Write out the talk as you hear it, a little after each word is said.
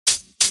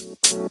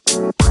Hey,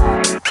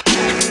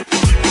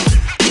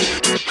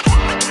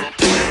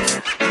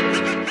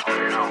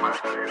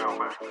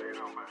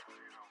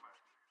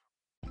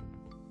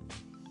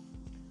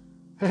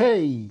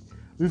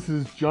 this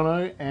is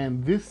Jono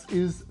and this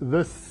is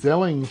The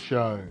Selling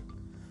Show.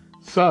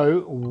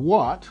 So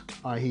what,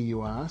 I hear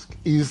you ask,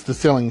 is The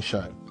Selling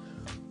Show?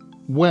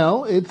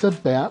 Well, it's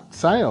about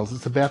sales.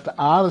 It's about the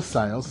art of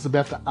sales. It's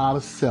about the art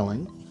of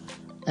selling.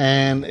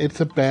 And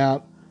it's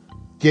about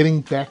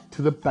getting back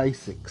to the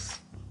basics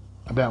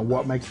about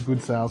what makes a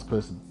good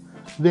salesperson.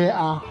 There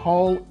are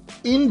whole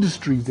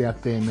industries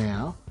out there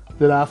now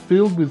that are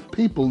filled with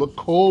people that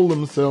call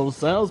themselves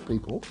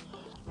salespeople,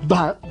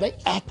 but they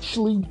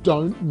actually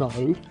don't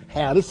know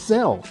how to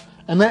sell.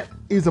 And that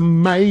is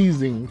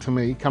amazing to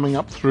me, coming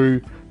up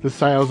through the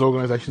sales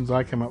organizations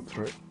I come up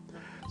through.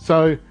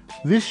 So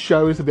this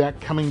show is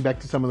about coming back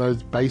to some of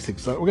those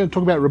basics. So we're going to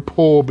talk about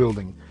rapport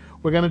building.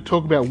 We're going to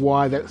talk about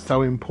why that's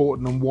so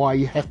important and why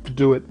you have to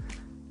do it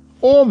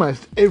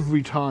almost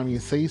every time you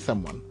see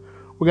someone.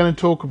 We're going to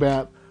talk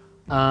about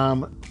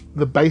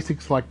the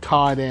basics like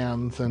tie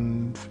downs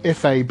and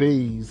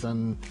FABs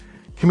and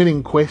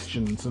committing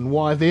questions and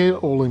why they're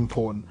all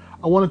important.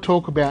 I want to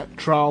talk about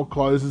trial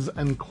closes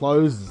and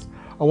closes.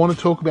 I want to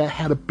talk about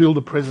how to build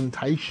a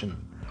presentation.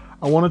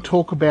 I want to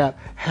talk about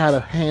how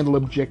to handle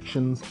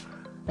objections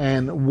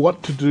and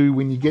what to do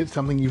when you get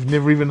something you've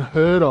never even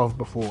heard of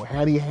before.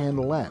 How do you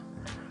handle that?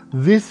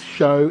 This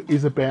show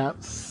is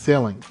about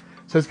selling.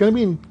 So it's going to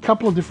be in a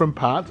couple of different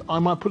parts. I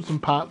might put some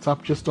parts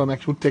up just on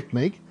actual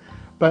technique,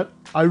 but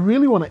I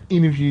really want to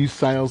interview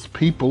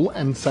salespeople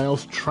and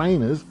sales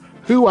trainers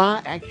who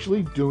are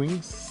actually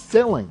doing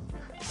selling,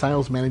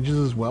 sales managers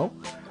as well.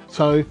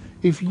 So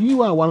if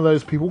you are one of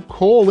those people,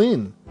 call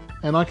in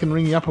and I can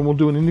ring you up and we'll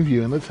do an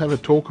interview and let's have a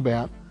talk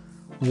about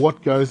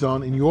what goes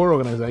on in your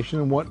organization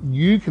and what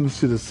you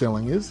consider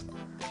selling is.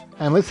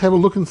 And let's have a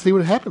look and see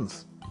what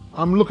happens.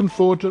 I'm looking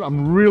forward to it.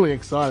 I'm really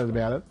excited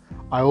about it.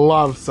 I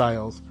love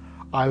sales.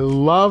 I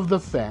love the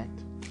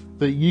fact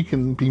that you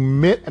can be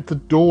met at the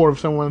door of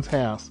someone's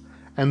house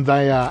and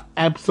they are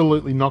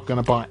absolutely not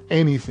going to buy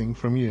anything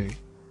from you.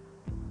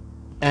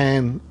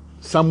 And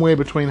somewhere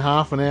between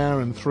half an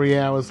hour and 3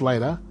 hours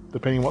later,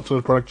 depending on what sort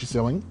of product you're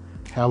selling,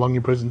 how long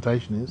your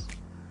presentation is,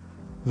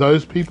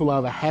 those people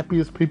are the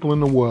happiest people in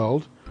the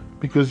world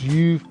because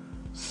you've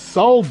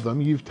sold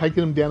them, you've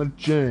taken them down a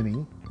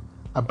journey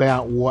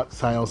about what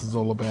sales is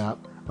all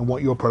about and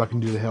what your product can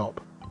do to help.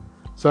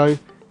 So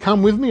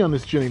come with me on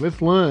this journey.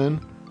 Let's learn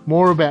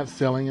more about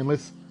selling and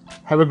let's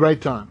have a great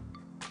time.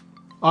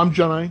 I'm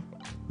Jono.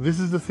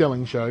 This is The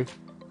Selling Show.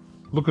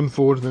 Looking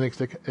forward to the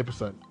next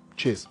episode.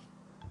 Cheers.